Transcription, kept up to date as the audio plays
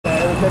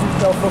then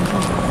they'll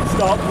fucking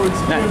start with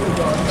No.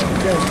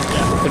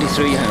 Put it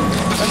through your hand.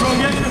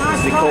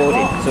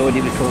 Recorded. It's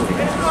already recorded.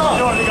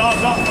 Normally, don't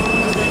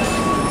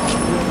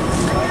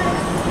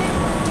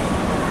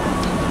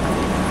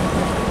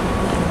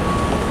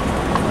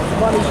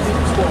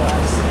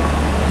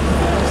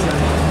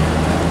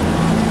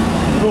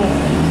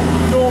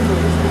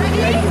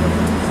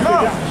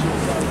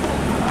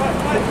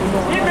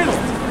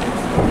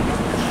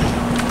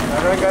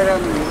go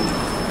down the road.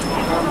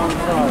 Come on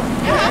side.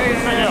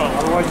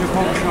 Otherwise you're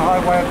pushing a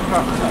highway of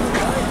traffic.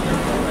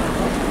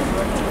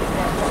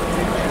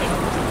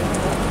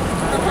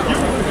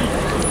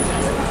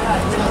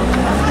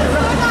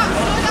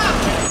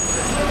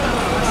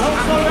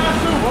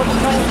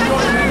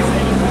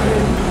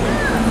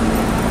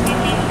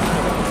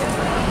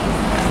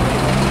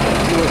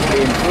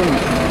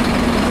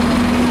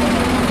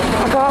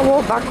 I can't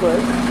walk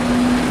backwards.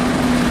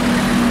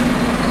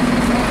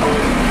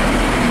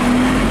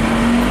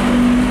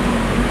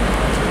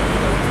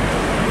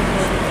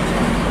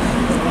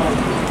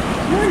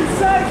 We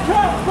say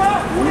cut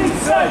back! We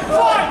say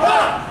fight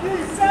back! We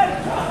say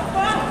cut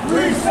back!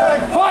 We say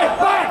fight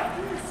back!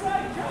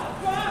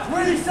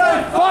 We say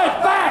fight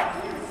back!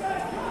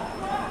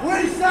 We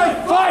say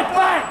fight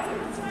back!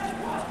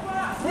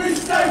 We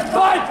say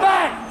fight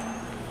back!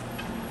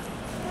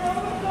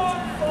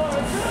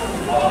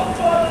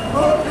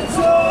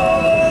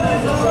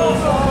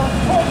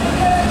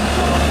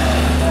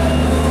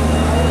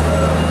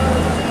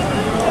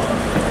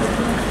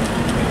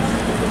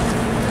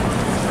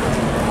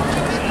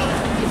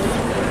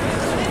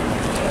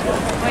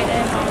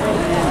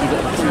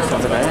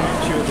 Over there.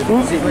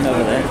 Sitting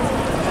over there.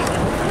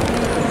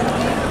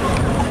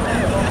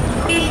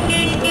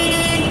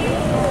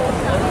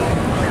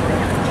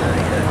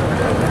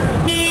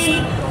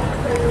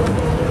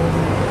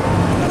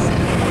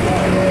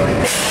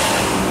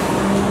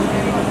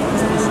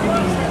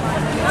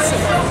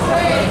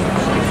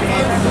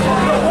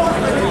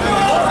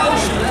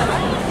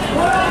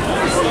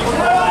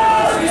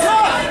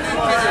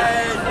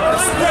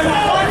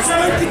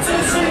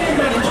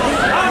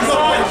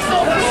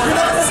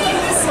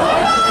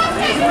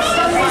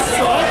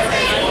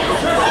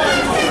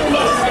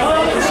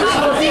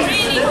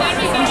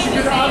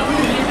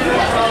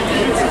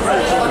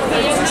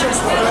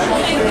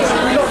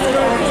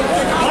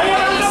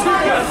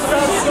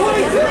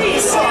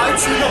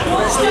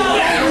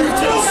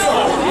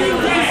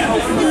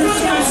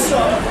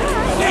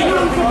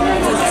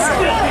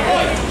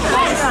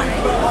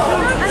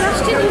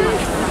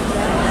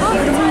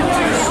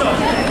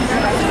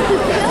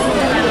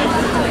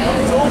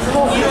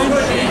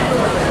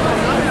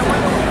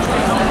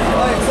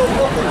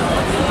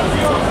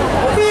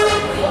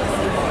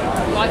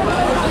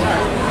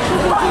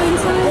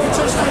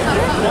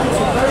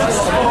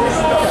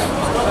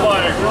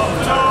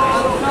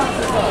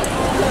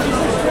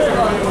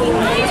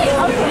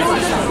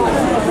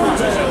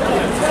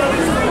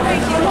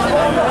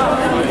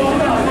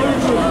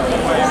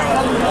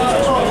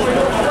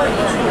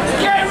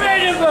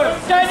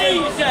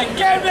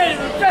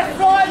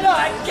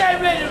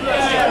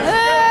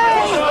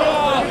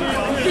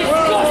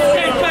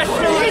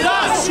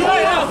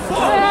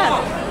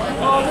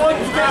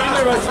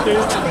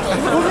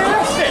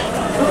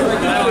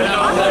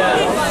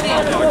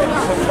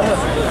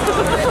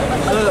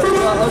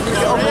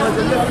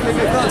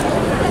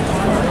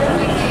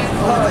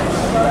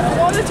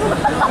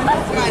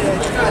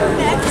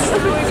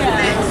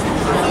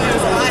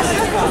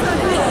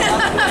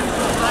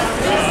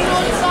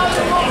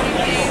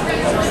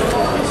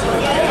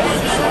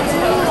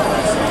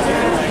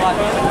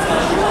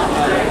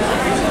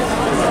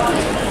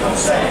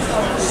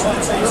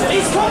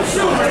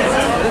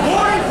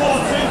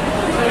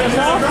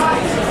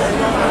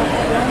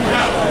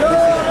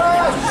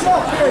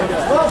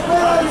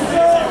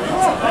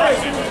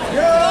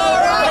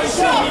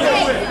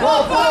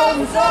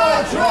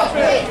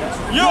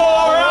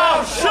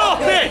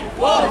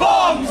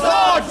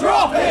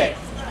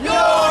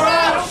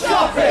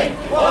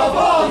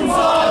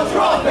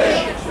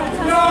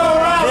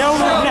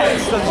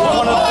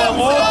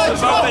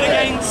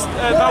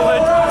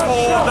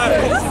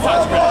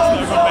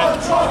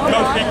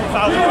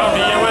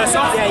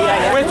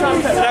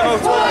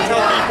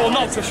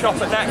 To shop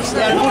at next. They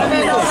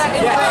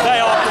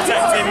are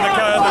protecting the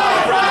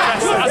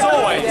protests as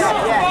always.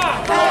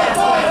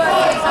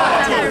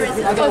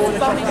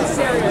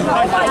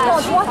 Oh my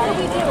god, what are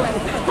we doing?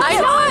 I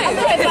know!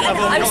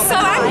 I'm so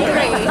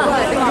angry!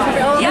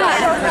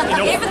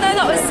 Yeah, even though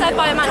that was said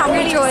by a man. Can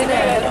we join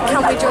it?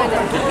 Can we join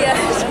it? Yeah.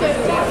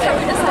 Can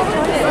we just like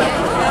join it?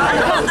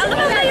 I love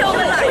how they all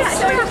look like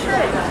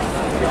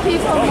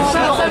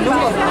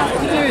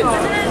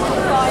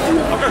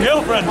I've got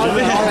girlfriends. I'm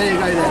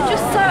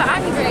just so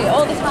angry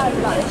all the time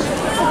about this.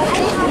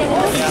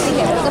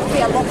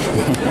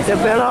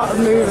 There'll be a lot of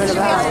moving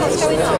about.